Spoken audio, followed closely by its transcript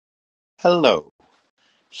Hello,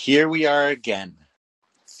 here we are again.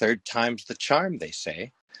 Third time's the charm, they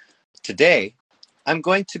say. Today, I'm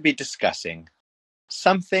going to be discussing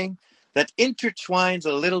something that intertwines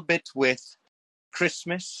a little bit with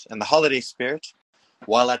Christmas and the holiday spirit,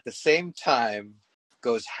 while at the same time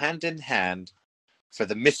goes hand in hand for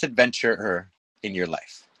the misadventurer in your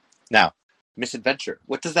life. Now, misadventure,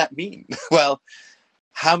 what does that mean? Well,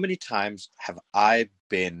 how many times have I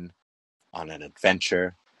been on an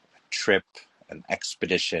adventure, a trip, an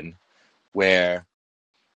expedition where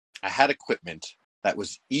I had equipment that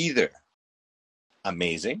was either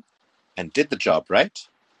amazing and did the job right,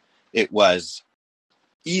 it was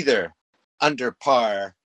either under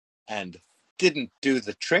par and didn't do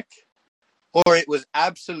the trick, or it was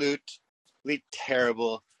absolutely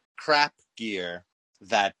terrible crap gear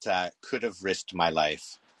that could have risked my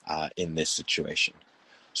life in this situation.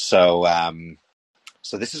 So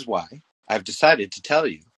this is why I've decided to tell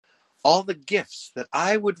you all the gifts that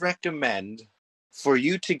I would recommend for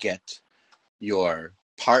you to get your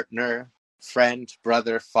partner, friend,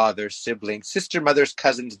 brother, father, sibling, sister, mother's,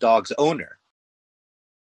 cousin's, dog's owner,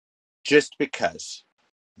 just because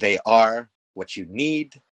they are what you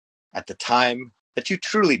need at the time that you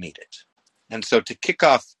truly need it. And so to kick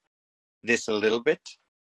off this a little bit,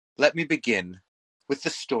 let me begin with the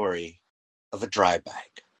story of a dry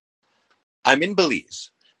bag. I'm in Belize,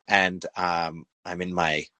 and I'm in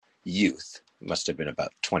my youth. Must have been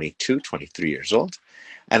about 22, 23 years old.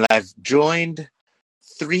 And I've joined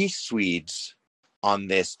three Swedes on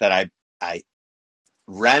this that I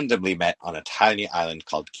randomly met on a tiny island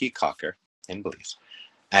called Keycocker in Belize.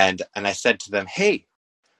 And I said to them, hey,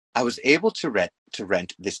 I was able to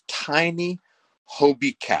rent this tiny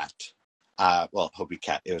Hobie cat. Hobie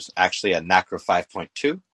cat. It was actually a Nacra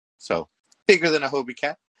 5.2, so bigger than a Hobie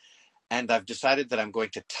cat. And I've decided that I'm going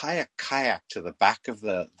to tie a kayak to the back of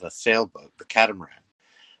the sailboat, the catamaran,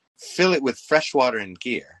 fill it with fresh water and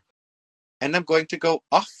gear, and I'm going to go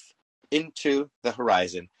off into the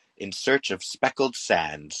horizon in search of speckled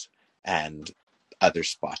sands and other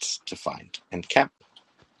spots to find and camp.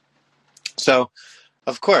 So,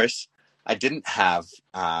 of course, I didn't have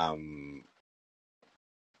all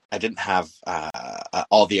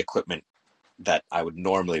the equipment that I would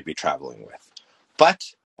normally be traveling with, but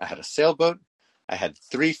I had a sailboat. I had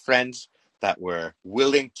three friends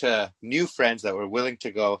new friends that were willing to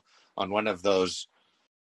go on one of those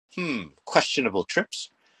questionable trips,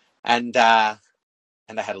 and I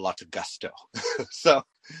had a lot of gusto. So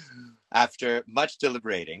after much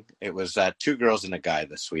deliberating, it was two girls and a guy,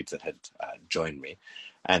 the Swedes, that had joined me.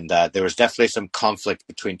 And there was definitely some conflict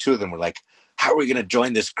between two of them. We're like, how are we going to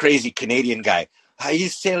join this crazy Canadian guy?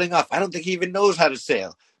 He's sailing off. I don't think he even knows how to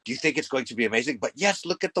sail. Do you think it's going to be amazing? But yes,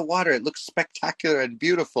 look at the water. It looks spectacular and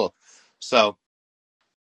beautiful. So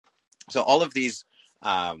all of these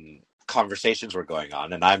conversations were going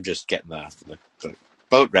on, and I'm just getting the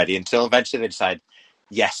boat ready until eventually they decide,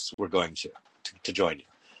 yes, we're going to join you.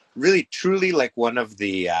 Really, truly like one of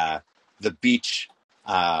the beach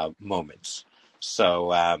moments.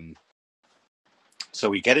 So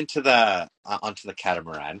we get into onto the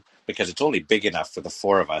catamaran because it's only big enough for the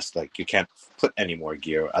four of us. Like, you can't put any more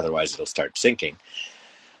gear, otherwise it'll start sinking.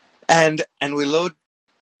 And we load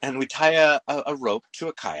and we tie a rope to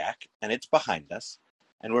a kayak, and it's behind us,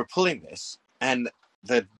 and we're pulling this. And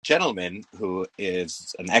the gentleman, who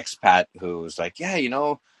is an expat, who's like, yeah, he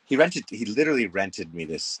literally rented me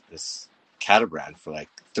this catamaran for like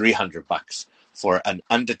 $300 for an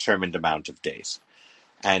undetermined amount of days.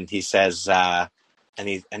 And he says, and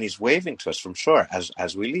he's waving to us from shore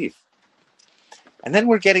as we leave. And then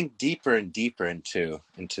we're getting deeper and deeper into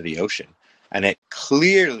the ocean, and it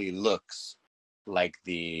clearly looks like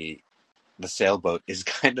the sailboat is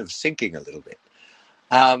kind of sinking a little bit.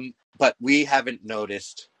 But we haven't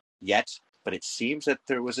noticed yet, but it seems that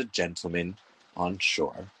there was a gentleman on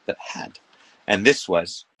shore that had. And this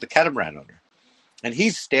was the catamaran owner. And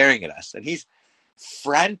he's staring at us, and he's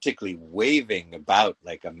frantically waving about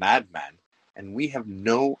like a madman, and we have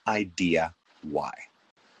no idea why.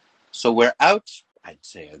 So we're out, I'd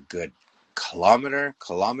say a good kilometer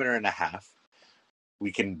and a half.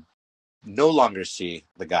 We can no longer see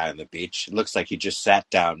the guy on the beach. It looks like he just sat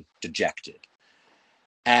down dejected.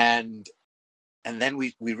 And then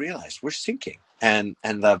we realize we're sinking, and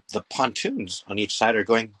the pontoons on each side are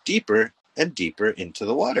going deeper and deeper into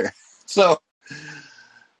the water. So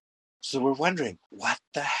we're wondering, what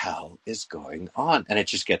the hell is going on? And it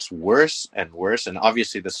just gets worse and worse. And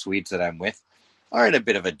obviously the Swedes that I'm with are in a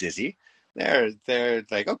bit of a dizzy. They're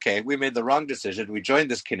like, okay, we made the wrong decision. We joined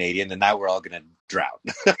this Canadian, and now we're all going to drown.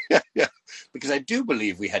 because I do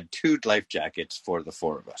believe we had 2 life jackets for the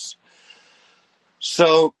 4 of us.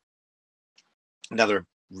 So another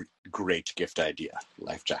great gift idea,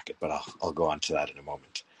 life jacket, but I'll go on to that in a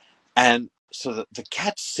moment. And so the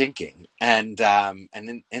cat's sinking, and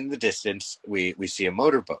in the distance we see a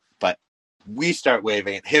motorboat, but we start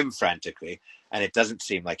waving at him frantically, and it doesn't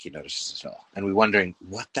seem like he notices at all. And we're wondering,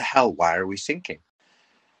 what the hell? Why are we sinking?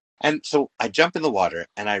 And so I jump in the water,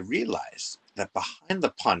 and I realize that behind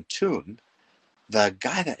the pontoon, the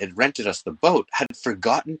guy that had rented us the boat had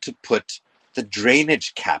forgotten to put the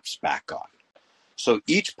drainage caps back on. So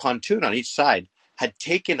each pontoon on each side had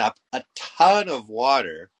taken up a ton of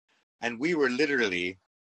water, and we were literally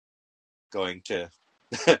going to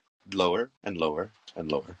lower and lower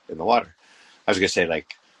and lower in the water. I was going to say,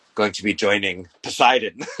 like, going to be joining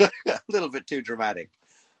Poseidon. A little bit too dramatic.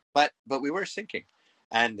 But we were sinking.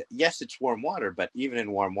 And yes, it's warm water, but even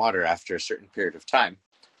in warm water, after a certain period of time,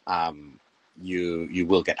 you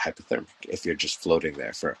will get hypothermic if you're just floating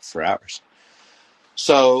there for hours.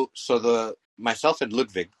 So myself and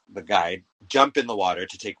Ludwig, the guide, jump in the water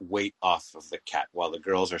to take weight off of the cat while the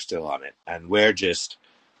girls are still on it. And we're just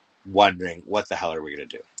wondering, what the hell are we going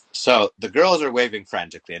to do? So the girls are waving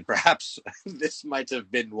frantically, and perhaps this might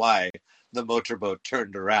have been why the motorboat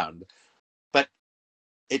turned around. But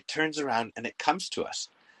it turns around and it comes to us.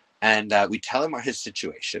 And we tell him his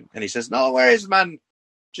situation. And he says, "No worries, man.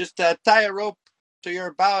 Just tie a rope to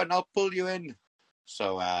your bow and I'll pull you in."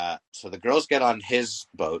 So the girls get on his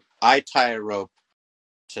boat. I tie a rope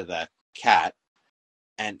to the cat,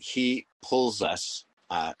 and he pulls us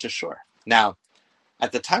to shore. Now,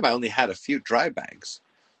 at the time, I only had a few dry bags.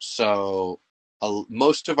 So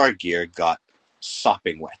most of our gear got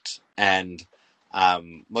sopping wet. And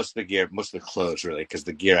most of the clothes, really, because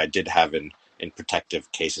the gear I did have in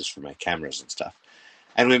protective cases for my cameras and stuff.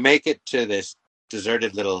 And we make it to this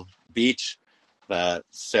deserted little beach. The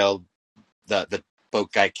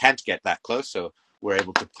boat guy can't get that close, so we're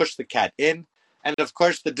able to push the cat in. And of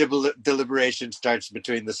course, the deliberation starts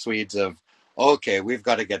between the Swedes of, okay, we've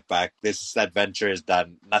got to get back. This adventure is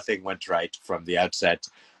done. Nothing went right from the outset,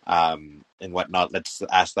 and whatnot. Let's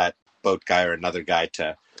ask that boat guy or another guy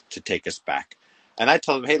to take us back. And I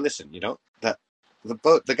told him, hey, listen,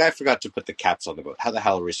 the guy forgot to put the caps on the boat. How the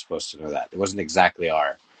hell are we supposed to know that? It wasn't exactly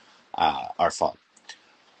our fault.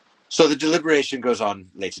 So the deliberation goes on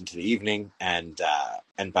late into the evening, and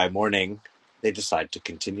by morning, they decide to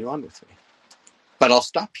continue on with me. But I'll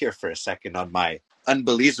stop here for a second on my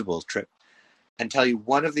unbelievable trip and tell you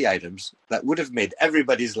one of the items that would have made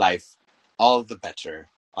everybody's life all the better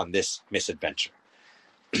on this misadventure.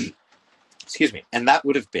 Excuse me. And that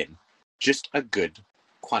would have been just a good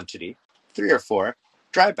quantity, 3 or 4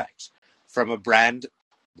 dry bags from a brand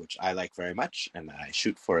which I like very much and I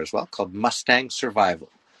shoot for as well, called Mustang Survival.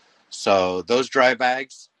 So those dry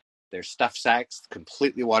bags, they're stuff sacks,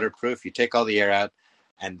 completely waterproof. You take all the air out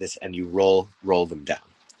and you roll them down.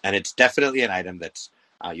 And it's definitely an item that's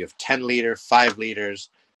you have 10 liter, 5 liters,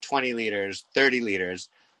 20 liters, 30 liters,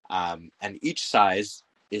 and each size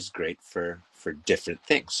is great for different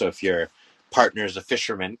things. So if your partner is a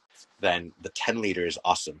fisherman, then the 10 liter is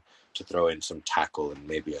awesome to throw in some tackle and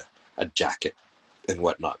maybe a jacket and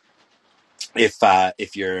whatnot.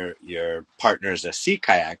 If your partner is a sea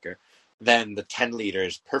kayaker, then the 10 liter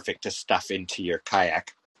is perfect to stuff into your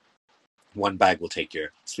kayak. One bag will take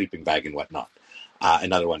your sleeping bag and whatnot.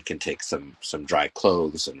 Another one can take some dry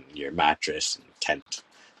clothes and your mattress and tent,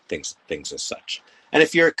 things as such. And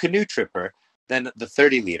if you're a canoe tripper, then the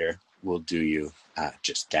 30 liter will do you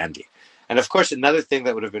just dandy. And of course, another thing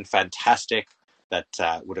that would have been fantastic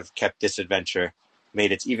that would have kept this adventure,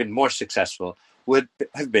 made it even more successful, would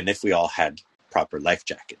have been if we all had proper life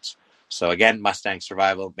jackets. So again, Mustang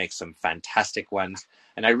Survival makes some fantastic ones.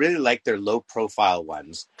 And I really like their low profile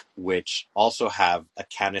ones, which also have a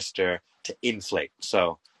canister to inflate.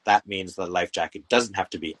 So that means the life jacket doesn't have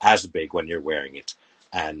to be as big when you're wearing it.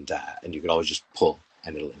 And you can always just pull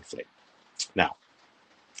and it'll inflate. Now,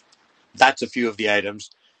 that's a few of the items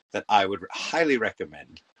that I would highly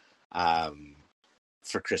recommend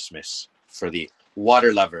for Christmas for the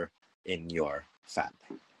water lover in your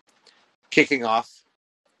family. Kicking off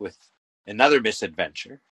with another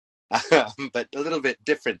misadventure, but a little bit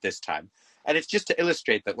different this time. And it's just to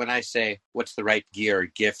illustrate that when I say what's the right gear or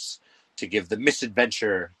gifts to give the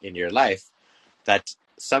misadventurer in your life, that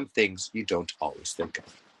some things you don't always think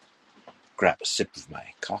of. Grab a sip of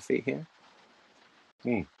my coffee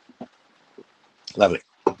here. Lovely.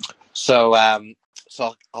 So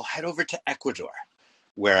I'll head over to Ecuador,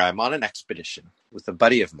 where I'm on an expedition with a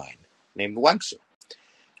buddy of mine named Wangsu.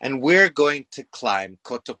 And we're going to climb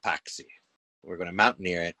Cotopaxi. We're going to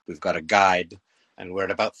mountaineer it. We've got a guide, and we're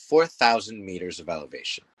at about 4,000 meters of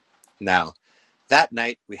elevation. Now, that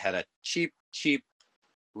night we had a cheap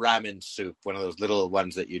ramen soup, one of those little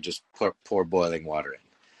ones that you just pour boiling water in.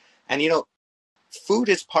 And food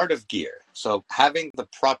is part of gear. So having the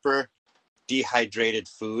proper dehydrated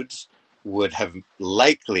foods would have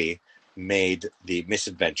likely made the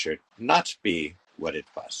misadventure not be what it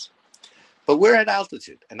was. But we're at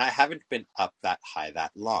altitude, and I haven't been up that high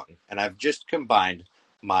that long. And I've just combined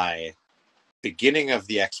my beginning of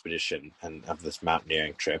the expedition and of this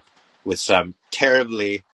mountaineering trip with some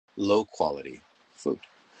terribly low quality food.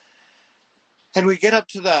 And we get up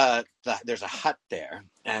to there's a hut there,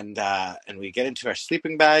 and we get into our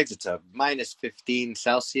sleeping bags. It's a minus 15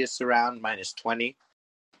 Celsius around, minus 20.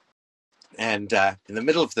 And in the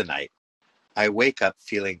middle of the night, I wake up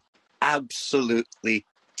feeling absolutely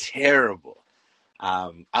terrible.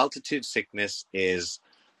 Altitude sickness is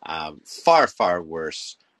far, far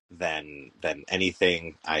worse than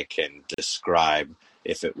anything I can describe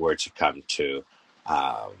if it were to come to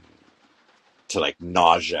like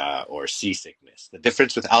nausea or seasickness. The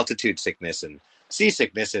difference with altitude sickness and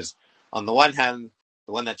seasickness is, on the one hand,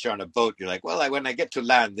 the one that you're on a boat, you're like, well, when I get to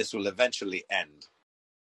land, this will eventually end.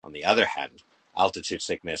 On the other hand, altitude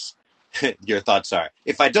sickness, your thoughts are,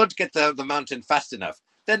 if I don't get down the mountain fast enough,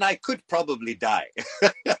 then I could probably die.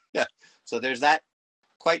 So there's that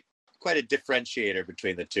quite a differentiator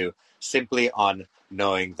between the two, simply on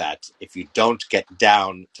knowing that if you don't get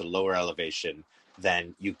down to lower elevation,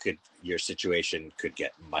 then your situation could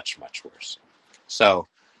get much, much worse. So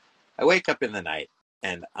I wake up in the night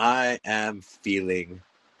and I am feeling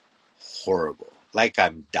horrible, like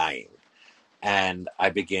I'm dying. And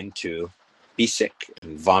I begin to be sick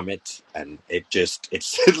and vomit, and it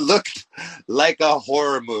looked like a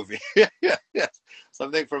horror movie.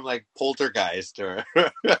 Something from like Poltergeist or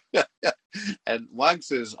and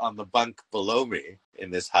Wangs is on the bunk below me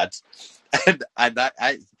in this hut, and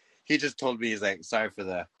he just told me, he's like, sorry for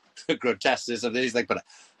the grotesqueness of it. He's like, but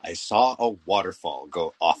I saw a waterfall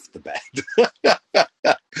go off the bed.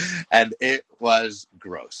 And it was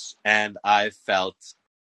gross, and I felt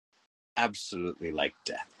absolutely like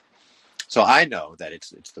death. So I know that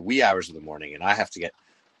it's the wee hours of the morning, and I have to get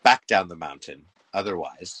back down the mountain.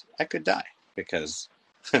 Otherwise, I could die, because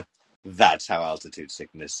that's how altitude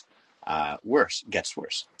sickness gets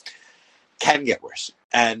worse, can get worse.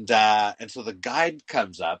 And so the guide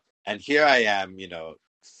comes up, and here I am,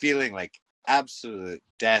 feeling like absolute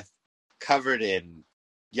death, covered in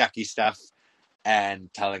yucky stuff,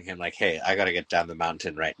 and telling him like, hey, I got to get down the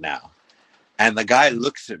mountain right now. And the guy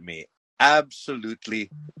looks at me absolutely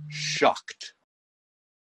shocked.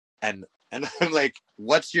 And I'm like,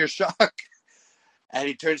 what's your shock? And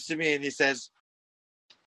he turns to me and he says,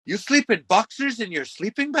 you sleep in boxers in your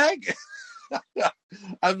sleeping bag?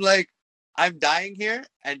 I'm like, I'm dying here,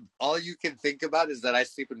 and all you can think about is that I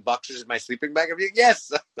sleep in boxers in my sleeping bag. I'm like,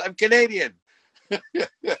 yes, I'm Canadian.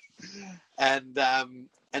 And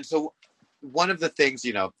so one of the things,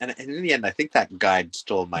 and in the end, I think that guide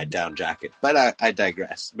stole my down jacket, but I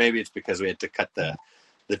digress. Maybe it's because we had to cut the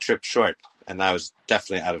trip short, and I was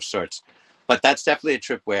definitely out of sorts. But that's definitely a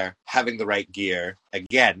trip where having the right gear,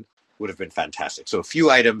 again, would have been fantastic. So a few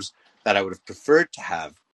items that I would have preferred to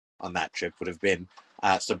have on that trip would have been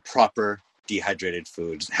some proper dehydrated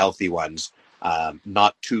foods, healthy ones,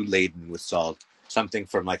 not too laden with salt, something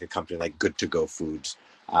from like a company like Good To Go Foods,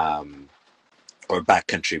 or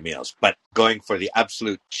Backcountry Meals. But going for the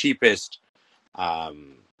absolute cheapest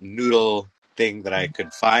noodle thing that I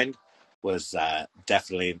could find was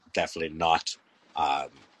definitely not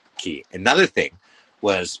key. Another thing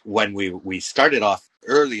was when we started off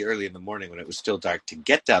early in the morning when it was still dark to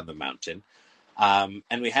get down the mountain,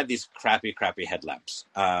 and we had these crappy headlamps,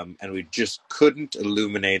 and we just couldn't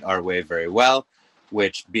illuminate our way very well,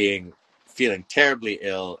 which, feeling terribly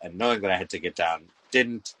ill and knowing that I had to get down,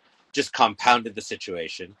 just compounded the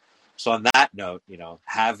situation. So on that note,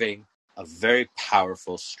 having a very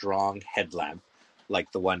powerful, strong headlamp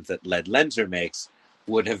like the ones that Led Lenser makes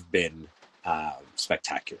would have been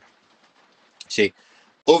spectacular. See,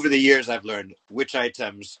 over the years, I've learned which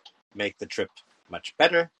items make the trip much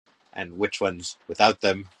better and which ones, without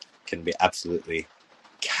them, can be absolutely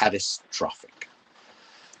catastrophic.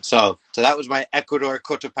 So that was my Ecuador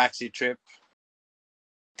Cotopaxi trip.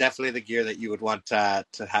 Definitely the gear that you would want to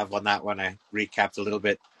have on that one. I'll recap a little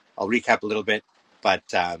bit, but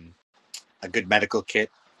a good medical kit,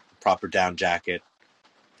 proper down jacket,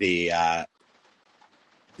 the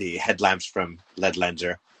headlamps from Led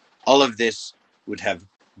Lenser. All of this would have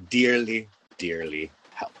dearly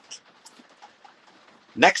helped.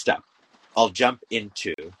 Next up, I'll jump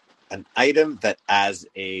into an item that, as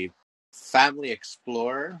a family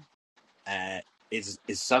explorer, is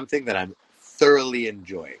something that I'm thoroughly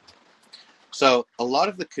enjoying. So a lot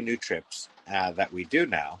of the canoe trips that we do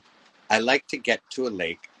now, I like to get to a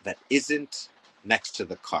lake that isn't next to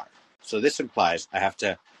the car. So this implies I have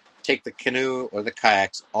to take the canoe or the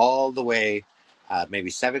kayaks all the way, maybe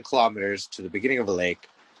 7 kilometers to the beginning of a lake,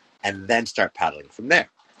 and then start paddling from there.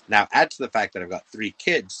 Now, add to the fact that I've got 3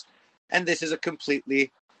 kids, and this is a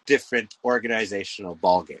completely different organizational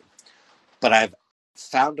ballgame. But I've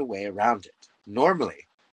found a way around it. Normally,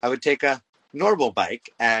 I would take a normal bike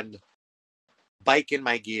and bike in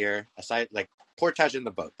my gear, aside like portage in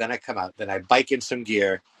the boat. Then I come out, then I bike in some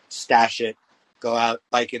gear, stash it, go out,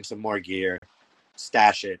 bike in some more gear,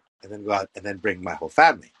 stash it, and then go out and then bring my whole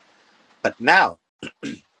family. But now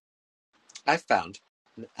I found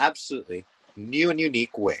an absolutely new and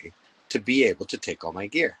unique way to be able to take all my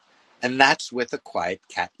gear. And that's with a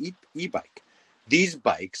QuietKat e-bike. These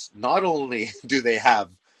bikes, not only do they have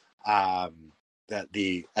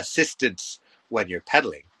the assistance when you're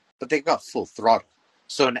pedaling, but they've got full throttle.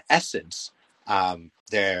 So in essence,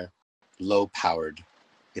 they're low-powered,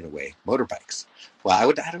 in a way, motorbikes. Well,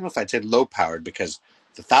 I don't know if I'd say low-powered, because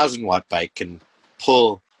the 1,000-watt bike can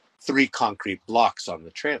pull 3 concrete blocks on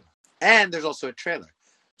the trailer. And there's also a trailer.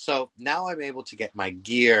 So now I'm able to get my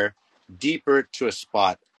gear deeper to a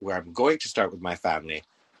spot where I'm going to start with my family,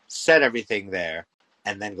 set everything there,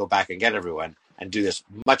 and then go back and get everyone, and do this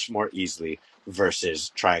much more easily versus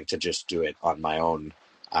trying to just do it on my own,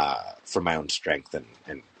 for my own strength and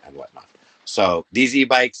whatnot. So these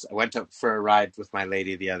e-bikes, I went up for a ride with my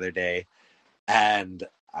lady the other day, and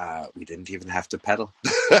we didn't even have to pedal.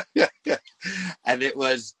 And it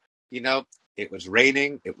was, it was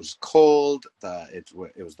raining, it was cold, it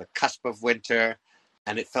was the cusp of winter,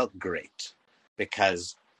 and it felt great,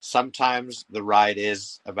 because sometimes the ride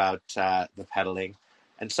is about the pedaling,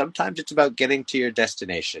 and sometimes it's about getting to your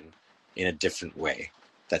destination in a different way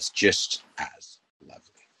that's just as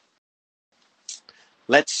lovely.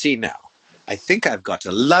 Let's see now. I think I've got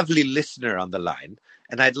a lovely listener on the line,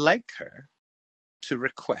 and I'd like her to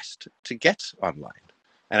request to get online.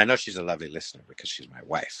 And I know she's a lovely listener because she's my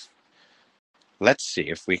wife. Let's see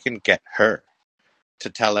if we can get her to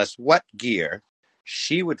tell us what gear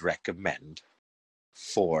she would recommend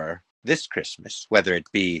for this Christmas, whether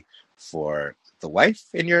it be for the wife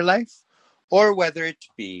in your life, or whether it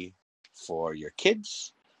be for your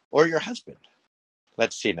kids or your husband.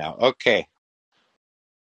 Let's see now. Okay.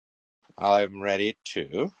 I'm ready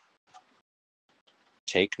to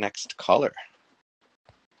take next caller.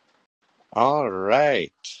 All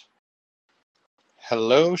right.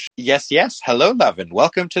 Hello. Yes. Hello, Lovin.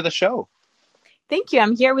 Welcome to the show. Thank you.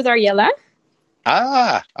 I'm here with Ariella.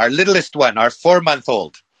 Our littlest one, our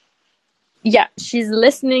 4-month-old. Yeah, she's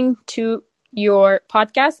listening to your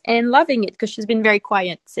podcast and loving it because she's been very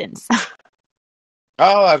quiet since.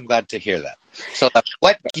 Oh, I'm glad to hear that. So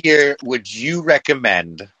what gear would you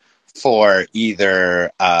recommend for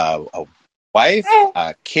either a wife,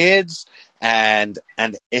 kids, and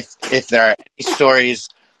if there are any stories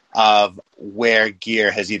of where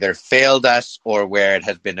gear has either failed us or where it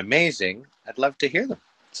has been amazing, I'd love to hear them.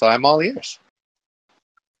 So I'm all ears.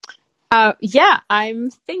 Yeah, I'm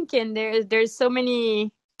thinking there's so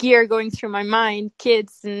many gear going through my mind,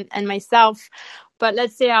 kids and myself. But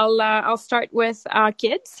let's say I'll start with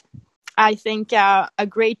kids. I think a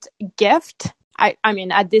great gift. I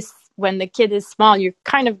mean, when the kid is small, you're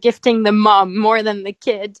kind of gifting the mom more than the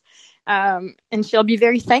kid, and she'll be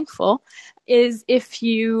very thankful. Is if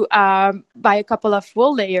you buy a couple of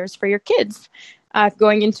wool layers for your kids.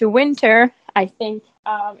 Going into winter, I think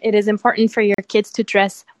it is important for your kids to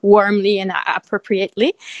dress warmly and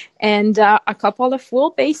appropriately, and a couple of wool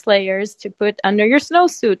base layers to put under your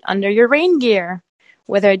snowsuit, under your rain gear,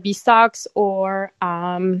 whether it be socks or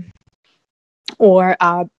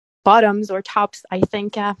bottoms or tops. I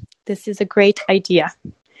think this is a great idea.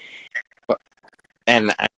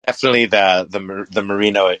 And definitely the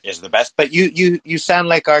merino is the best. But you sound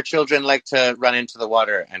like our children like to run into the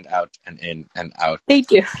water and out and in and out. They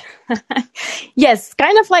do. Yes,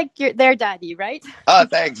 kind of like their daddy, right? Oh,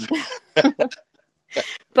 thanks.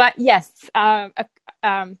 But yes,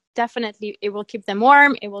 definitely it will keep them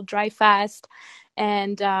warm, it will dry fast,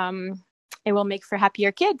 and it will make for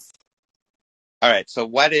happier kids. All right, so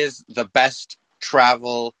what is the best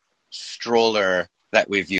travel stroller that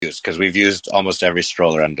we've used? Because we've used almost every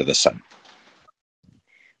stroller under the sun.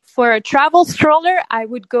 For a travel stroller, I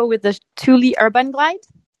would go with the Thule Urban Glide.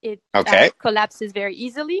 It collapses very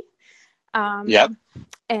easily. Yep.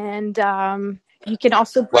 And you can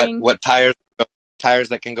also bring... What tires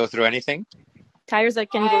that can go through anything? tires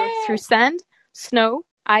that can go through sand, snow,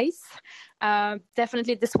 ice.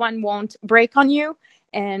 Definitely this one won't break on you,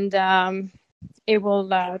 and it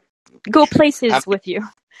will go places with you.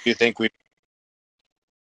 Do you think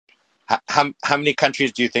how many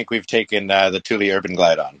countries do you think we've taken the Thule Urban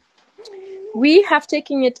Glide on? We have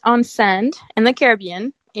taken it on sand in the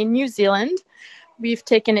Caribbean, in New Zealand. We've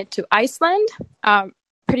taken it to Iceland,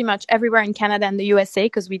 pretty much everywhere in Canada and the USA,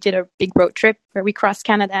 because we did a big road trip where we crossed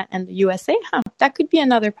Canada and the USA. That could be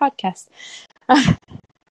another podcast.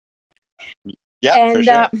 Yeah, and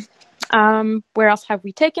for sure. Where else have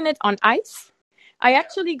we taken it? On ice. I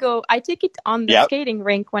take it on the skating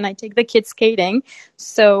rink when I take the kids skating.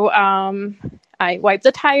 So I wipe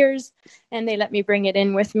the tires and they let me bring it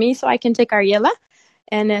in with me so I can take Ariella.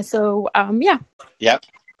 And yeah. Yep.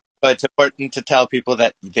 But it's important to tell people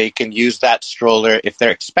that they can use that stroller if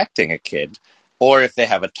they're expecting a kid or if they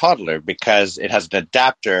have a toddler, because it has an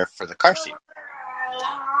adapter for the car seat.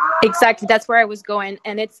 Exactly. That's where I was going.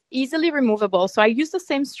 And it's easily removable. So I use the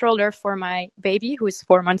same stroller for my baby who is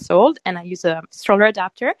 4 months old, and I use a stroller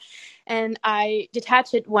adapter. And I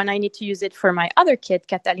detach it when I need to use it for my other kid,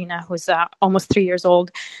 Catalina, who's almost 3 years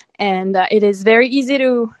old. And it is very easy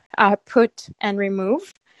to put and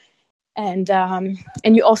remove. And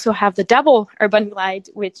you also have the double Urban Glide,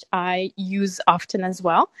 which I use often as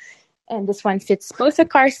well. And this one fits both a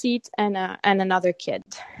car seat and another kid.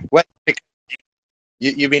 What?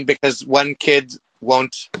 You mean because one kid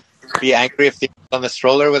won't be angry if they're on the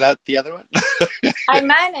stroller without the other one? I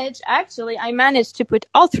managed to put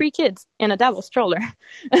all 3 kids in a double stroller.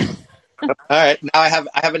 All right. Now I have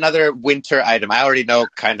another winter item. I already know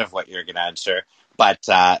kind of what you're going to answer, but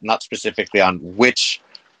not specifically on which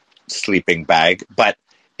sleeping bag. But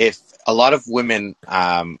if a lot of women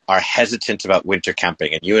are hesitant about winter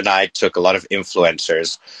camping, and you and I took a lot of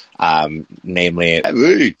influencers,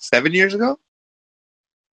 namely 7 years ago?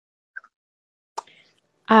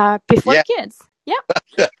 Before kids. Yeah.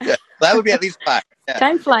 Yeah. That would be at least 5. Yeah.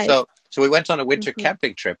 Time flies. So we went on a winter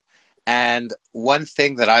camping trip. And one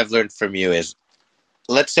thing that I've learned from you is,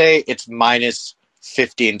 let's say it's minus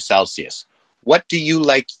 15 Celsius. What do you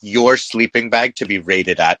like your sleeping bag to be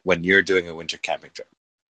rated at when you're doing a winter camping trip?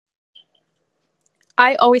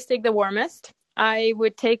 I always take the warmest. I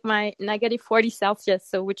would take my negative 40 Celsius,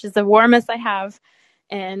 which is the warmest I have.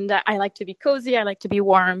 And I like to be cozy. I like to be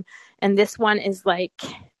warm. And this one is like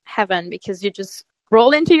heaven, because you just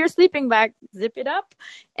roll into your sleeping bag, zip it up,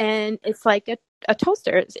 and it's like a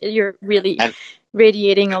toaster. You're really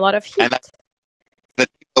radiating a lot of heat.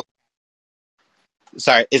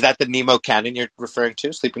 Sorry, is that the Nemo Cannon you're referring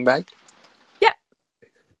to, sleeping bag? Yeah.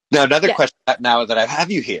 Now, another question now that I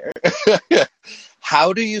have you here.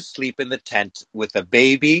 How do you sleep in the tent with a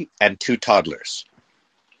baby and 2 toddlers?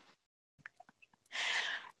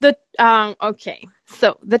 Okay,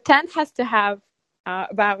 so the tent has to have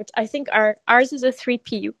I think ours is a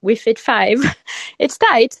 3P. We fit 5. It's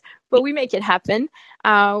tight, but we make it happen.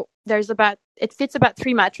 It fits about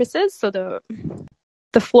 3 mattresses, so the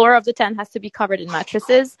floor of the tent has to be covered in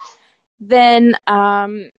mattresses. Then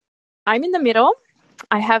I'm in the middle.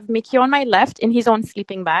 I have Mickey on my left in his own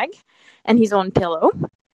sleeping bag and his own pillow.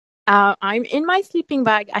 I'm in my sleeping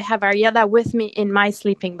bag. I have Ariella with me in my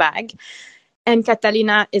sleeping bag. And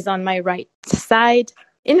Catalina is on my right side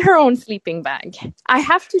in her own sleeping bag. I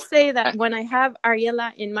have to say that when I have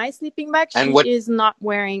Ariella in my sleeping bag, she is not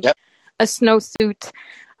wearing a snowsuit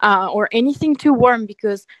or anything too warm,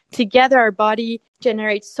 because together our body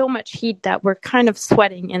generates so much heat that we're kind of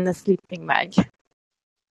sweating in the sleeping bag.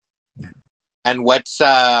 And what's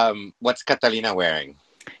Catalina wearing?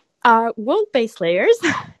 Wool base layers.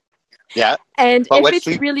 Yeah. And if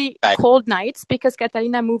it's really cold nights, because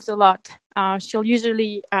Catalina moves a lot, she'll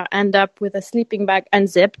usually end up with a sleeping bag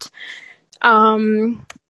unzipped.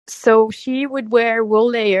 So she would wear wool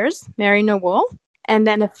layers, merino wool, and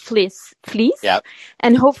then a fleece,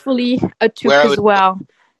 and hopefully a toque as well,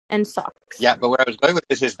 and socks. Yeah, but where I was going with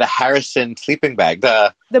this is the Harrison sleeping bag,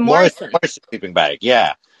 the Morrison sleeping bag.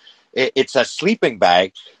 Yeah, it's a sleeping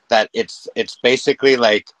bag that it's basically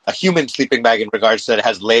like a human sleeping bag in regards to that it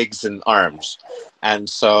has legs and arms, and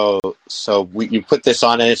so you put this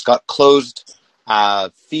on and it's got closed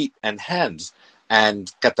feet and hands.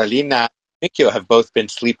 And Catalina and Mikio have both been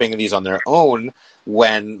sleeping in these on their own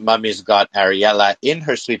when Mummy's got Ariella in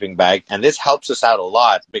her sleeping bag, and this helps us out a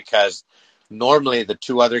lot because normally the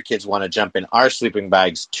 2 other kids want to jump in our sleeping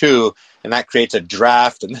bags too, and that creates a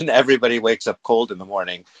draft, and then everybody wakes up cold in the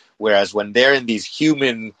morning. Whereas when they're in these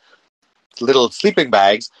human little sleeping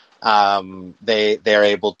bags, they're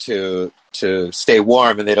able to stay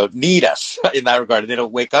warm, and they don't need us in that regard. And they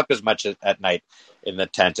don't wake up as much at night in the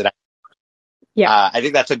tent. And Yeah. I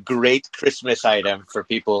think that's a great Christmas item for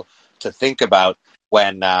people to think about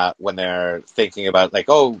when they're thinking about, like,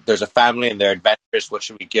 oh, there's a family and they're adventurous. What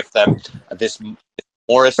should we gift them? This Right.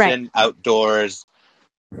 Morrison Outdoors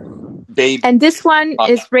baby. And this one Uh,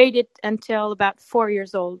 is rated until about 4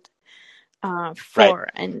 years old. right.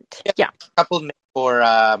 And Yeah, yeah. a couple names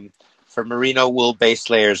for merino wool base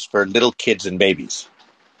layers for little kids and babies.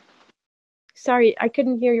 Sorry, I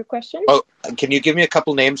couldn't hear your question. Oh, can you give me a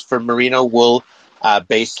couple names for merino wool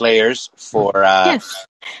base layers for? Yes.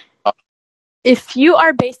 If you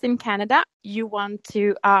are based in Canada, you want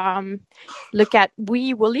to look at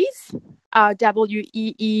Wee Woolies,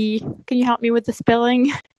 WEE. Can you help me with the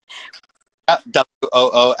spelling?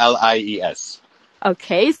 WOOLIES.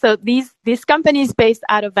 Okay, so this company is based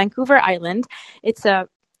out of Vancouver Island. It's a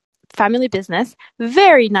family business.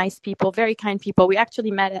 Very nice people, very kind people. We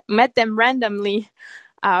actually met them randomly,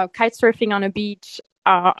 kite surfing on a beach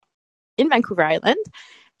in Vancouver Island.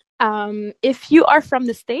 If you are from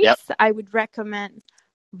the States, Yep. I would recommend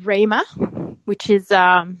Rama, which is, they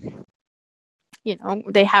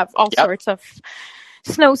have all sorts of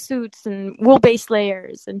snowsuits and wool base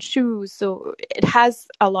layers and shoes. So it has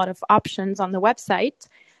a lot of options on the website.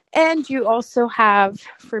 And you also have,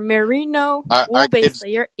 for merino wool base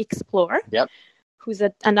layer, Explore, who's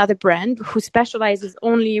another brand who specializes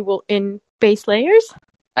only in base layers.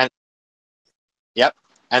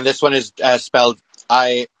 And this one is spelled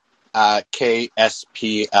IKSPLOR,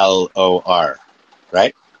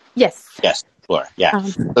 right? Yes. Yes, Explore. Yeah.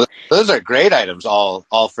 So those are great items,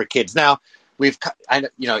 all for kids. Now,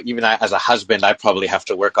 even as a husband, I probably have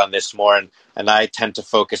to work on this more, and I tend to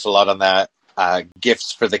focus a lot on the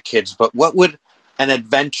gifts for the kids. But what would an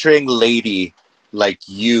adventuring lady like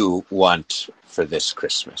you want for this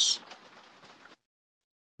Christmas?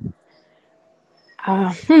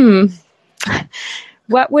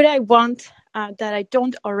 What would I want that I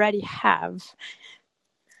don't already have?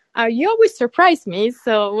 You always surprise me,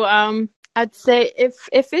 so I'd say if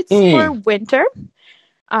it's for winter,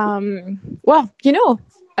 a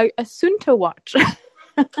Suunto watch.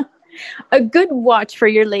 A good watch for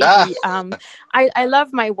your lady. I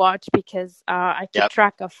love my watch because I keep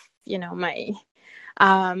track of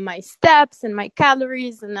my steps and my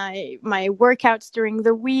calories and my workouts during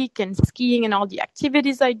the week and skiing and all the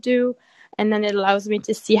activities I do. And then it allows me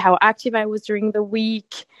to see how active I was during the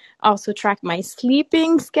week. Also track my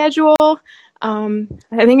sleeping schedule. I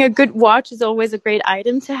think a good watch is always a great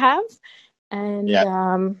item to have. And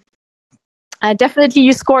definitely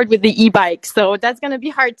you scored with the e-bike, so that's going to be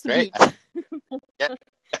hard to beat.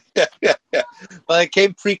 Yeah. Well, it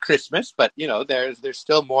came pre-Christmas, but there's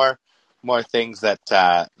still more things that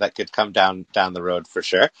could come down the road for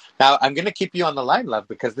sure. Now, I'm going to keep you on the line, love,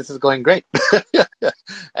 because this is going great.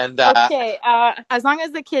 And okay, as long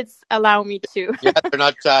as the kids allow me to. Yeah, they're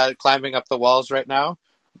not climbing up the walls right now.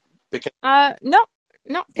 Because no,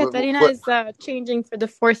 Katarina is changing for the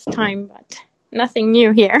 4th time, but nothing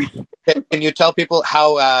new here. Can you tell people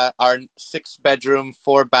how our 6-bedroom,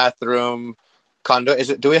 4-bathroom condo is?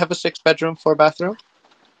 Do we have a 6-bedroom, 4-bathroom?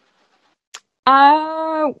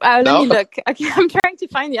 Let me look. Okay, I'm trying to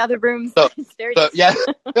find the other rooms. So yeah.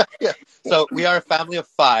 So we are a family of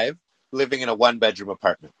 5 living in a 1-bedroom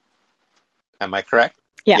apartment. Am I correct?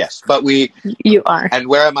 Yeah. Yes, but you are. And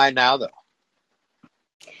where am I now, though?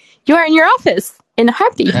 You are in your office in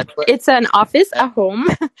Happy. It's an office, a home.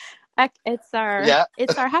 It's our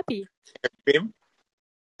Happy. Airstream.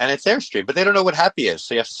 And it's Airstream, but they don't know what Happy is,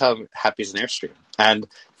 so you have to tell them Happy is an Airstream. And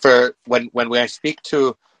for when I speak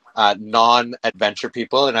to non-adventure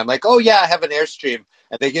people, and I'm like, oh yeah, I have an Airstream,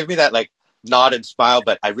 and they give me that like nod and smile,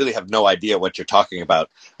 but I really have no idea what you're talking about.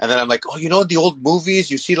 And then I'm like, oh, in the old movies,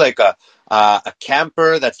 you see like a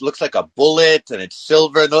camper that looks like a bullet and it's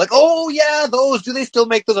silver, and they're like, oh yeah, those. Do they still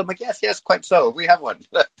make those? I'm like, yes, quite so. We have one.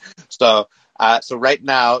 So right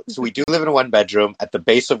now, we do live in a 1-bedroom at the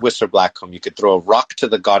base of Whistler Blackcomb. You could throw a rock to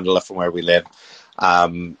the gondola from where we live.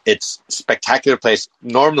 It's a spectacular place.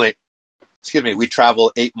 Normally, we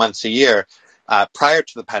travel 8 months a year prior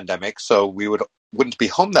to the pandemic, so we wouldn't be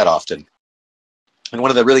home that often. And one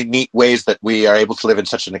of the really neat ways that we are able to live in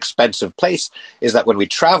such an expensive place is that when we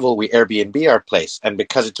travel, we Airbnb our place. And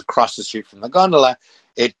because it's across the street from the gondola,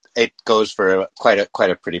 it goes for quite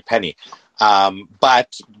a pretty penny.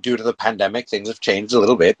 But due to the pandemic, things have changed a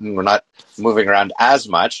little bit, and we're not moving around as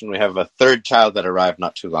much. And we have a 3rd child that arrived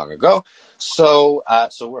not too long ago, so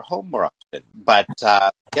we're home more often. But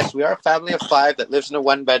yes, we are a family of 5 that lives in a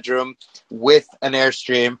 1-bedroom with an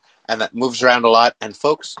Airstream and that moves around a lot. And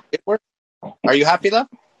folks, it works. Are you happy, though?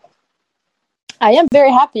 I am very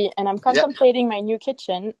happy, and I'm contemplating my new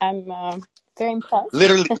kitchen. I'm very impressed.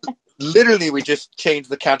 Literally, literally, we just changed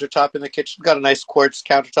the countertop in the kitchen. Got a nice quartz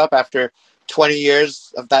countertop after 20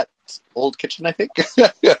 years of that old kitchen, I think.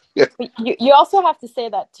 You also have to say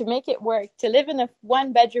that to make it work, to live in a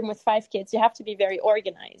one bedroom with 5 kids, you have to be very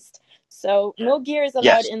organized. So no gear is allowed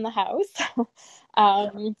Yes. in the house.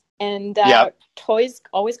 And Yeah. toys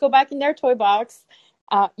always go back in their toy box.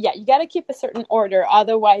 Yeah, you got to keep a certain order.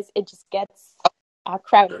 Otherwise, it just gets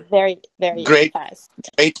crowded very, very Great, fast.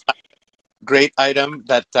 great item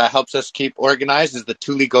that helps us keep organized is the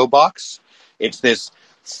Thule Go Box. It's this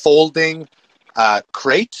folding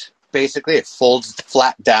crate. Basically, it folds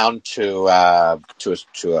flat down to a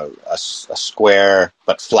square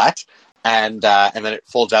but flat, and then it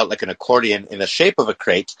folds out like an accordion in the shape of a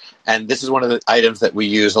crate. And this is one of the items that we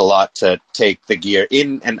use a lot to take the gear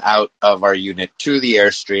in and out of our unit to the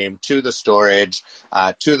Airstream, to the storage,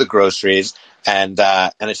 to the groceries, and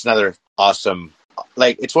it's another awesome.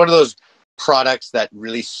 Like, it's one of those products that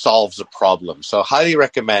really solves a problem. So highly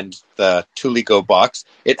recommend the Thule Go Box.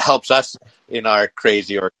 It helps us in our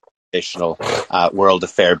crazy organizational world a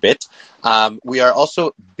fair bit. We are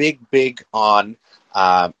also big on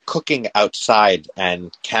cooking outside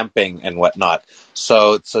and camping and whatnot.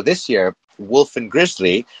 So this year, Wolf and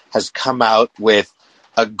Grizzly has come out with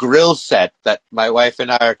a grill set that my wife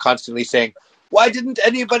and I are constantly saying, why didn't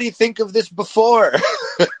anybody think of this before?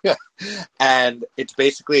 And it's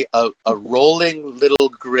basically a rolling little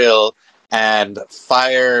grill and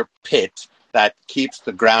fire pit that keeps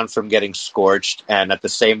the ground from getting scorched, and at the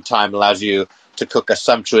same time allows you to cook a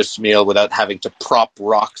sumptuous meal without having to prop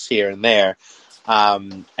rocks here and there.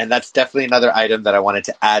 And that's definitely another item that I wanted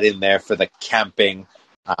to add in there for the camping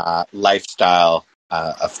lifestyle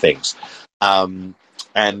of things. And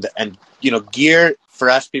gear for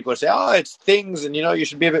us, people say, oh, it's things, and you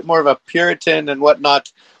should be a bit more of a Puritan and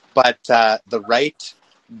whatnot. But the right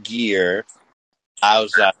gear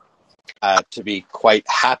allows us to be quite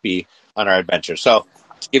happy on our adventure. So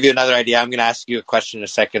to give you another idea, I'm going to ask you a question in a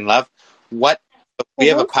second, Love. We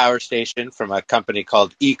have a power station from a company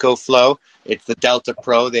called EcoFlow. It's the Delta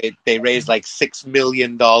Pro. They raised like $6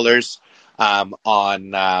 million on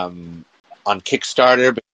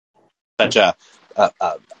Kickstarter. Such a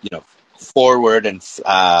forward and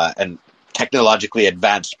technologically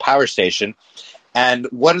advanced power station. And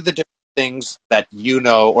what are the different things that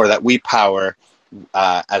or that we power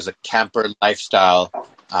as a camper lifestyle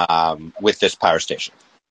with this power station?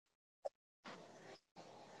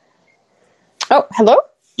 Oh, hello?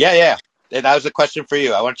 Yeah. That was a question for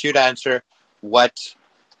you. I want you to answer what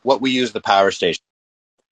we use the power station.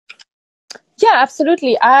 Yeah,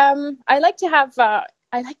 absolutely. I like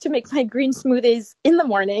to make my green smoothies in the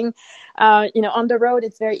morning. On the road,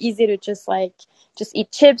 it's very easy to just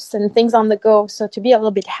eat chips and things on the go. So to be a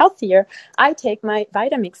little bit healthier, I take my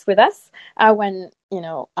Vitamix with us when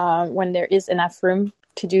there is enough room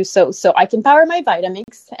to do so. So I can power my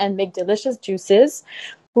Vitamix and make delicious juices.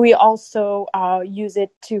 We also use it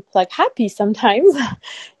to plug Happy sometimes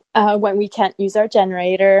when we can't use our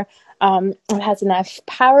generator. It has enough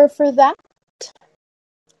power for that.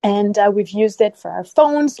 And we've used it for our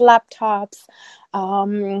phones, laptops.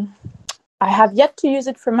 I have yet to use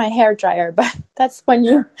it for my hair dryer, but that's when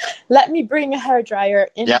you let me bring a hair dryer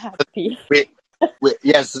in Happy.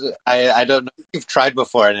 Yes, I don't know if you've tried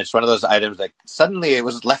before, and it's one of those items like suddenly it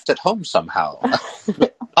was left at home somehow.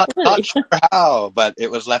 Not sure how, but it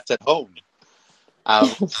was left at home.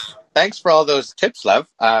 Thanks for all those tips, Lev.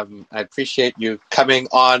 I appreciate you coming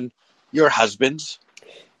on your husband's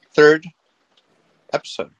third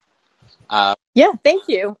episode. Yeah, thank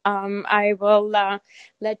you. I will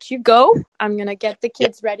let you go. I'm gonna get the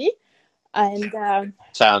kids ready, and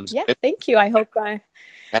sounds good. Thank you. I hope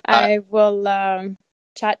I will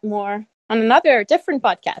chat more on another different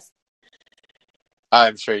podcast.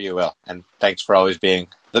 I'm sure you will, and thanks for always being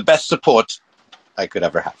the best support I could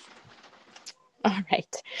ever have. All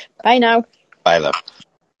right, bye now. Bye, Love.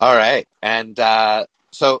 All right, and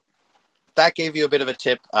so that gave you a bit of a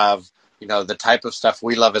tip of the type of stuff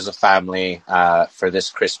we love as a family for this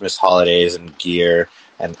Christmas holidays and gear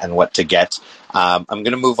and what to get. I'm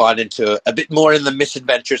going to move on into a bit more in the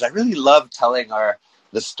misadventures. I really love telling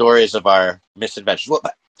the stories of our misadventures.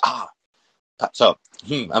 So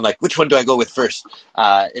I'm like, which one do I go with first?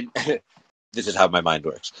 This is how my mind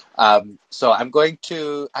works. So I'm going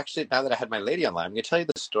to, actually, now that I had my lady online, I'm going to tell you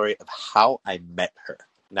the story of how I met her.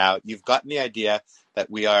 Now, you've gotten the idea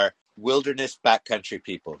that we are wilderness backcountry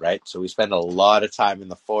people, right? So we spend a lot of time in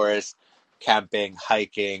the forest, camping,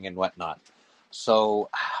 hiking, and whatnot. So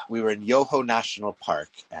we were in Yoho National Park,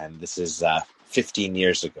 and this is 15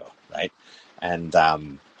 years ago, right? And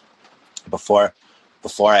before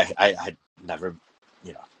I had never,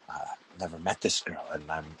 never met this girl, and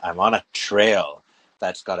I'm on a trail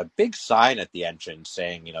that's got a big sign at the entrance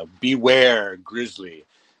saying, beware grizzly.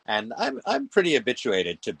 And I'm pretty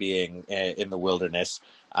habituated to being in the wilderness.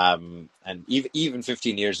 And even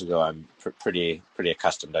 15 years ago, I'm pretty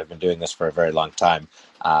accustomed. I've been doing this for a very long time.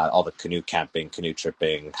 All the canoe camping, canoe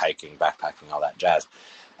tripping, hiking, backpacking, all that jazz.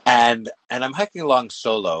 And I'm hiking along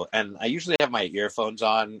solo, and I usually have my earphones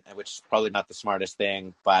on, which is probably not the smartest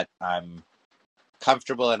thing, but I'm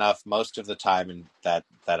comfortable enough most of the time, and that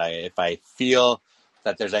if I feel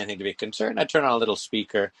that there's anything to be concerned, I turn on a little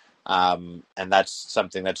speaker. And that's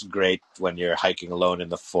something that's great when you're hiking alone in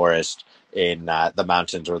the forest, in the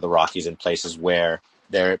mountains or the Rockies, in places where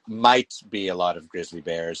there might be a lot of grizzly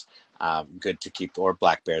bears. Good to keep, or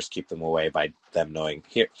black bears, keep them away by them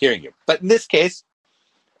hearing you. But in this case,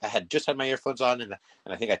 I had just had my earphones on, and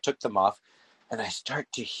I think I took them off, and I start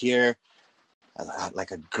to hear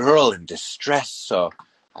like a girl in distress. So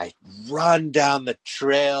I run down the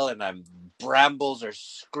trail, and brambles are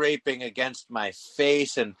scraping against my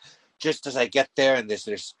face. And just as I get there, and there's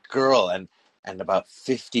this girl, and about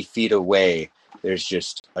 50 feet away, there's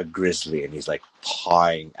just a grizzly, and he's like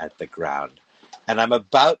pawing at the ground. And I'm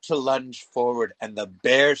about to lunge forward, and the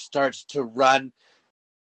bear starts to run.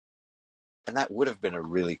 And that would have been a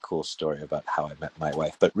really cool story about how I met my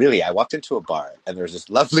wife. But really, I walked into a bar, and there was this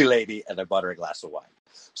lovely lady, and I bought her a glass of wine.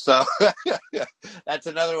 So that's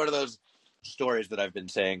another one of those stories that I've been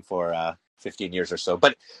saying for 15 years or so.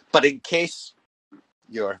 But in case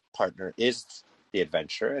your partner is the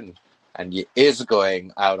adventurer and is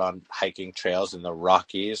going out on hiking trails in the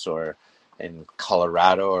Rockies or in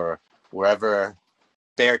Colorado or wherever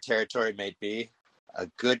bear territory may be, a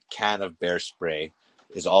good can of bear spray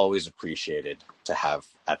is always appreciated to have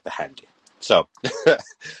at the handy. So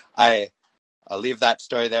I'll leave that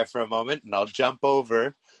story there for a moment, and I'll jump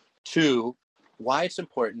over to why it's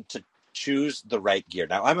important to choose the right gear.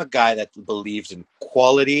 Now, I'm a guy that believes in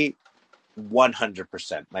quality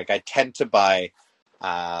 100%. Like, I tend to buy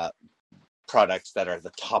products that are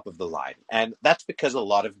the top of the line. And that's because a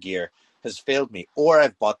lot of gear has failed me, or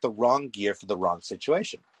I've bought the wrong gear for the wrong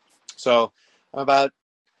situation. So I'm about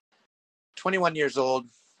 20 years old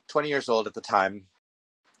at the time,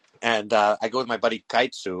 and I go with my buddy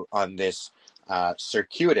Kaitsu on this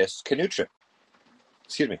circuitous canoe trip.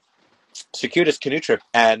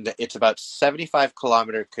 And it's about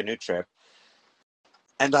 75-kilometer canoe trip,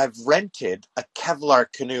 and I've rented a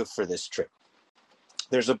Kevlar canoe for this trip.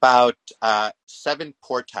 There's about 7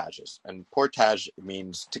 portages, and portage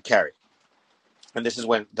means to carry. And this is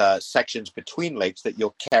when the sections between lakes that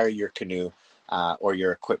you'll carry your canoe or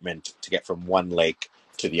your equipment to get from one lake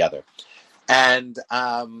to the other. And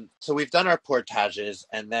so we've done our portages,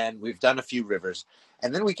 and then we've done a few rivers.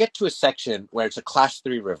 And then we get to a section where it's a class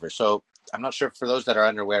 3 river. So I'm not sure, for those that are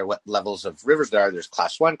unaware what levels of rivers there are. There's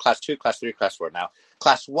class 1, class 2, class 3, class 4. Now,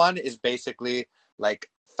 class 1 is basically like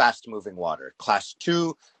fast-moving water. Class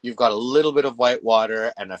 2, you've got a little bit of white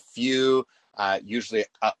water and a few, usually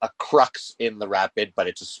a crux in the rapid, but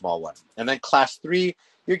it's a small one. And then class 3,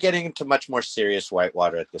 you're getting into much more serious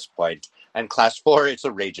whitewater at this point. And class 4, it's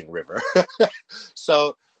a raging river.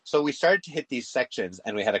 So we started to hit these sections,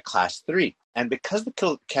 and we had a class 3. And because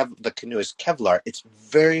the canoe is Kevlar, it's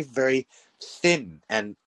very, very thin,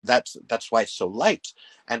 and that's why it's so light.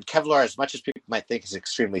 And Kevlar, as much as people might think is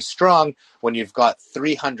extremely strong, when you've got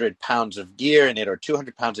 300 pounds of gear in it, or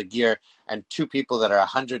 200 pounds of gear, and 2 people that are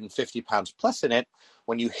 150 pounds plus in it,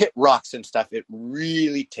 when you hit rocks and stuff, it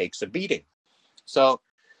really takes a beating. So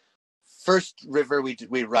first river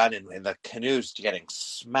we run, and the canoe's getting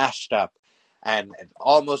smashed up, and it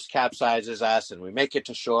almost capsizes us, and we make it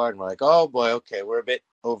to shore, and we're like, oh boy, okay, we're a bit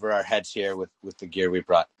over our heads here with the gear we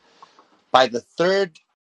brought. By the third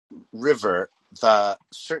river, the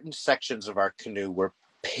certain sections of our canoe were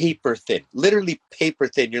paper thin, literally paper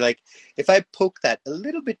thin. You're like, if I poke that a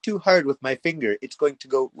little bit too hard with my finger, it's going to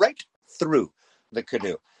go right through the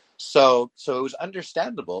canoe. So it was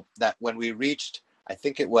understandable that when we reached, I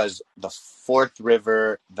think it was the 4th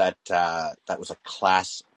river that was a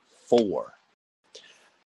class 4.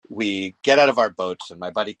 We get out of our boats, and my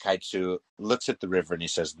buddy Kaitsu looks at the river, and he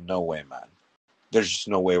says, no way, man. There's just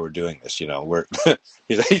no way we're doing this. We're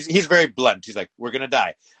he's very blunt. He's like, we're going to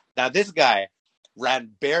die. Now, this guy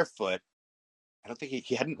ran barefoot. I don't think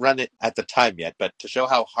he hadn't run it at the time yet, but to show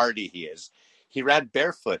how hardy he is, he ran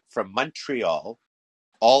barefoot from Montreal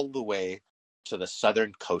all the way to the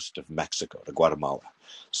southern coast of Mexico, to Guatemala.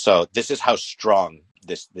 So this is how strong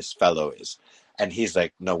this fellow is. And he's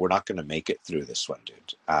like, no, we're not going to make it through this one,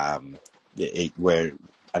 dude. And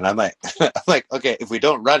I'm like, okay, if we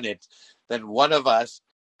don't run it, then one of us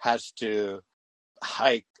has to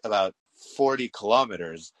hike about 40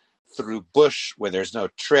 kilometers through bush where there's no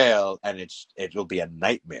trail, and it'll be a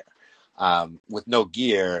nightmare with no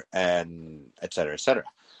gear and et cetera, et cetera.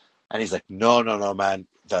 And he's like, no, man,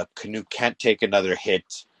 the canoe can't take another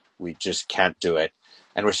hit. We just can't do it.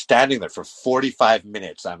 And we're standing there for 45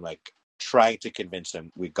 minutes. I'm like trying to convince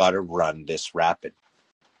him we got to run this rapid.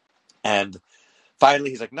 And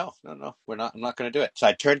finally, he's like, no, I'm not going to do it. So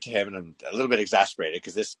I turned to him, and I'm a little bit exasperated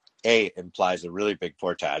because this, A, implies a really big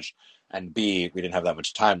portage, and B, we didn't have that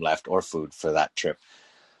much time left or food for that trip.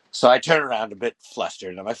 So I turn around a bit flustered,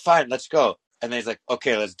 and I'm like, fine, let's go. And then he's like,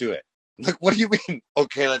 okay, let's do it. I'm like, what do you mean?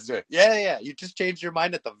 Okay, let's do it. Yeah. You just changed your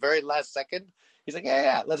mind at the very last second? He's like,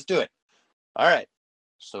 yeah, let's do it. All right.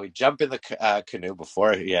 So we jump in the canoe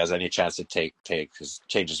before he has any chance to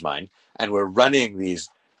change his mind. And we're running these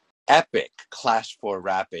epic Class 4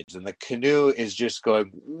 rapids. And the canoe is just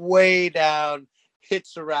going way down,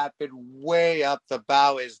 hits a rapid way up. The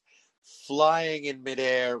bow is flying in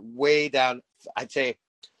midair, way down. I'd say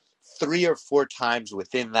 3 or 4 times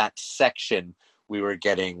within that section, we were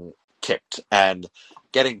getting tipped. And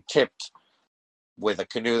getting tipped with a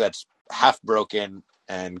canoe that's half broken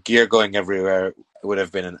and gear going everywhere would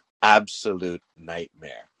have been an absolute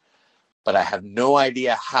nightmare. But I have no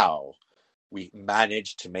idea how we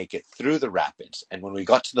managed to make it through the rapids. And when we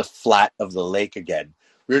got to the flat of the lake again,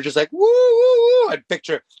 we were just like, woo, woo, woo. I'd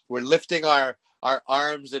picture we're lifting our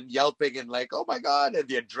arms and yelping and like, oh my God, and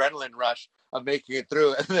the adrenaline rush of making it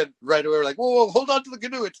through. And then right away we're like, whoa, hold on to the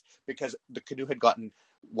canoe. It's because the canoe had gotten,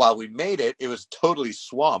 while we made it, it was totally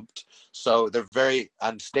swamped. So they're very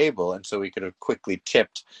unstable. And so we could have quickly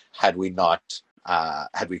tipped had we not,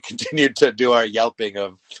 had we continued to do our yelping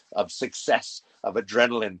of success, of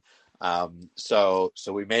adrenaline. So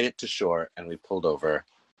we made it to shore, and we pulled over,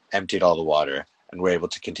 emptied all the water, and were able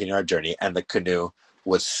to continue our journey. And the canoe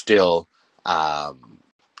was still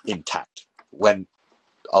intact. When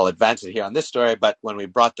I'll advance it here on this story, but when we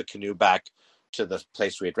brought the canoe back to the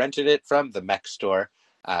place we had rented it from, the mech store,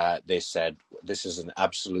 they said, this is an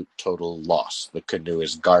absolute total loss. The canoe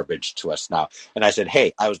is garbage to us now. And I said,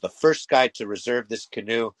 hey, I was the first guy to reserve this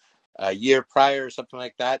canoe a year prior or something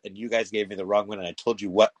like that, and you guys gave me the wrong one, and I told you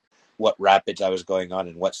what rapids I was going on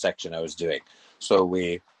and what section I was doing. So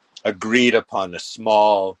we agreed upon a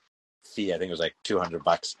small fee. I think it was like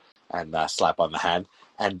 $200 and slap on the hand.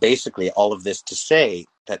 And basically all of this to say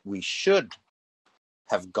that we should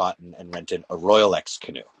have gotten and rented a Royal X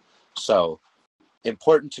canoe. So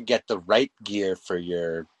important to get the right gear for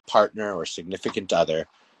your partner or significant other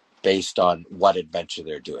based on what adventure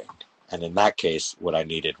they're doing. And in that case, what I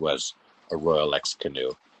needed was a Royal X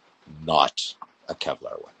canoe, not a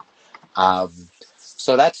Kevlar one.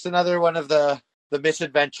 So that's another one of the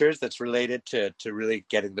misadventures that's related to really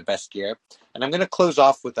getting the best gear. And I'm going to close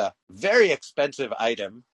off with a very expensive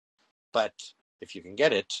item, but if you can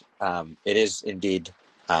get it, it is indeed,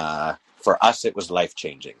 for us, it was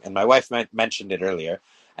life-changing. And my wife mentioned it earlier,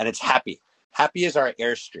 and it's Happy. Happy is our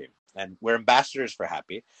Airstream, and we're ambassadors for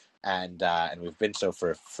Happy, and we've been so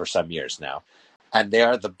for some years now. And they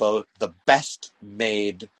are the best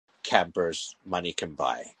made campers money can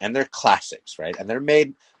buy, and they're classics, right? And they're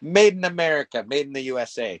made in America, made in the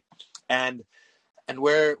USA, and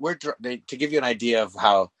we're to give you an idea of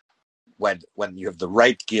how when you have the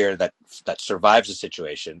right gear that survives a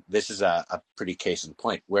situation. This is a pretty case in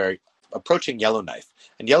point. We're approaching Yellowknife,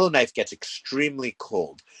 and Yellowknife gets extremely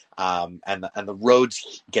cold, and the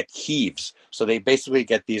roads get heaves, so they basically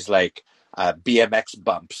get these like BMX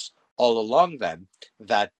bumps all along them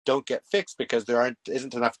that don't get fixed because there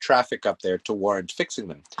isn't enough traffic up there to warrant fixing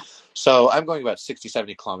them. So I'm going about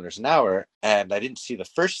 60-70 kilometers an hour, and I didn't see the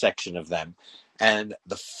first section of them. And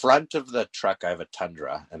the front of the truck, I have a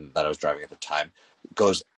Tundra, and that I was driving at the time,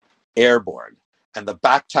 goes airborne, and the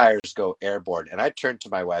back tires go airborne. And I turned to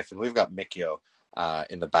my wife, and we've got Mikio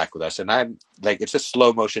in the back with us, and I'm like, it's a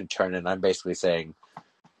slow motion turn, and I'm basically saying,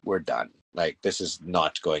 we're done. Like, this is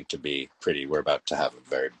not going to be pretty. We're about to have a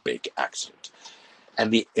very big accident. And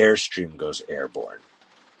the Airstream goes airborne.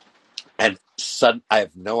 And I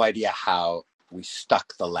have no idea how we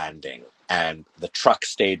stuck the landing. And the truck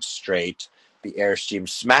stayed straight. The Airstream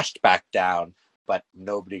smashed back down, but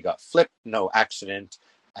nobody got flipped, no accident.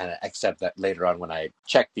 Except that later on when I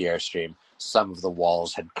checked the Airstream, some of the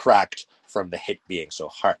walls had cracked from the hit being so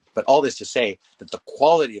hard. But all this to say that the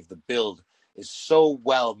quality of the build is so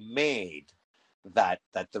well made that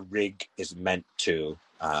the rig is meant to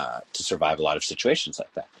survive a lot of situations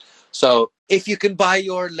like that. So if you can buy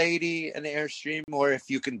your lady an Airstream, or if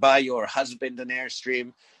you can buy your husband an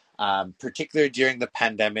Airstream, particularly during the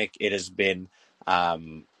pandemic, it has been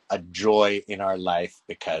a joy in our life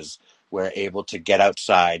because we're able to get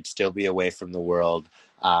outside, still be away from the world,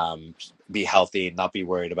 be healthy, not be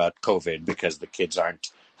worried about COVID because the kids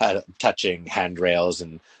aren't touching handrails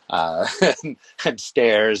and and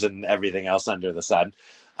stairs and everything else under the sun.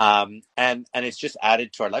 And it's just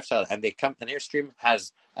added to our lifestyle. And an Airstream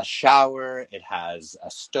has a shower, it has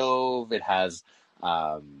a stove, it has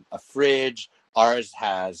a fridge. Ours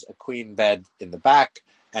has a queen bed in the back,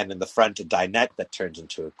 and in the front a dinette that turns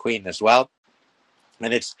into a queen as well.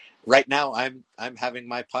 And it's right now I'm having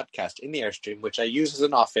my podcast in the Airstream, which I use as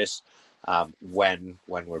an office when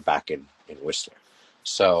we're back in Whistler.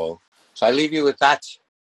 So I leave you with that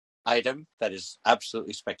item that is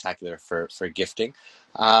absolutely spectacular for gifting.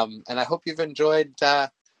 And I hope you've enjoyed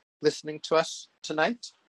listening to us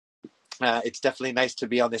tonight. It's definitely nice to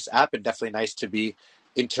be on this app, and definitely nice to be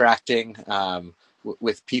interacting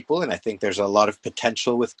with people. And I think there's a lot of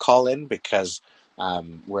potential with Call-In, because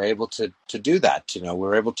we're able to do that.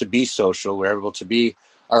 We're able to be social. We're able to be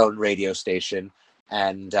our own radio station.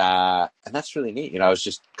 And that's really neat. I was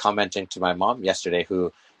just commenting to my mom yesterday,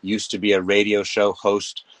 who used to be a radio show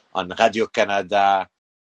host on Radio-Canada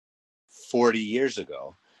 40 years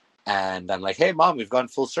ago. And I'm like, hey, Mom, we've gone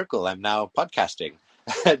full circle. I'm now podcasting.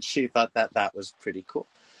 And she thought that was pretty cool.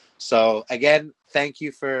 So again, thank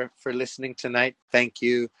you for listening tonight. Thank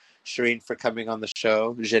you, Shireen, for coming on the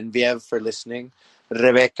show. Genevieve for listening.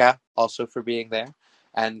 Rebecca also for being there.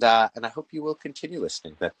 And I hope you will continue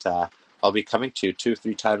listening. That I'll be coming to 2 or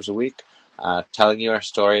 3 times a week, telling you our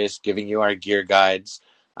stories, giving you our gear guides,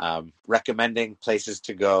 recommending places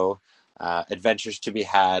to go, adventures to be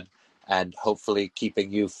had, and hopefully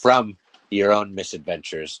keeping you from your own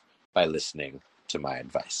misadventures by listening to my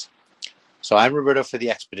advice. So I'm Roberto for the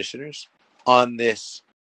Expeditioners on this,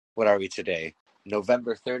 what are we today?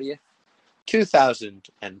 November 30th,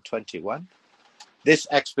 2021. This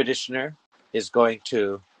Expeditioner is going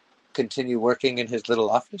to continue working in his little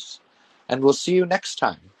office, and we'll see you next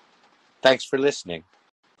time. Thanks for listening.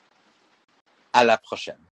 À la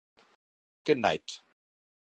prochaine. Good night.